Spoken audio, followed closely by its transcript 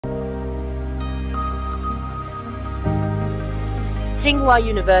Tsinghua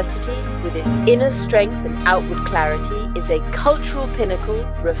University, with its inner strength and outward clarity, is a cultural pinnacle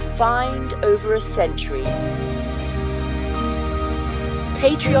refined over a century.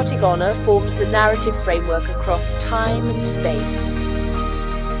 Patriotic honor forms the narrative framework across time and space.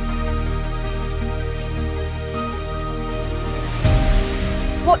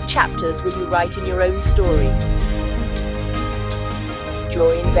 What chapters will you write in your own story?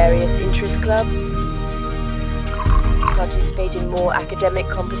 Join various interest clubs? Participate in more academic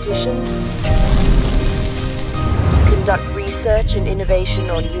competitions? Conduct research and innovation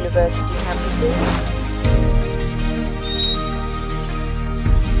on university campuses?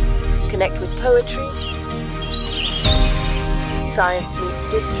 Connect with poetry? Science meets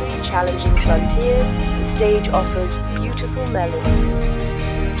history, challenging frontiers. The stage offers beautiful melodies.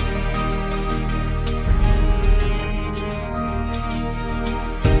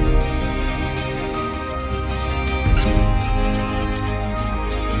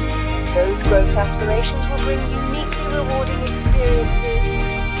 Those growth aspirations will bring uniquely rewarding experiences.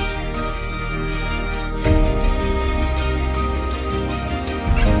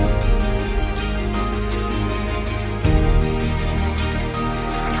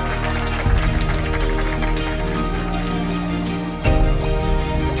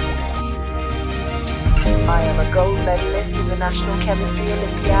 I am a gold medalist in the National Chemistry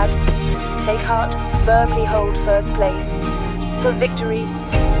Olympiad. Take heart, firmly hold first place. For victory.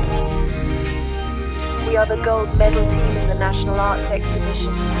 We are the gold medal team in the National Arts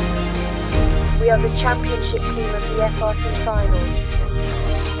Exhibition. We are the championship team of the FRC Finals.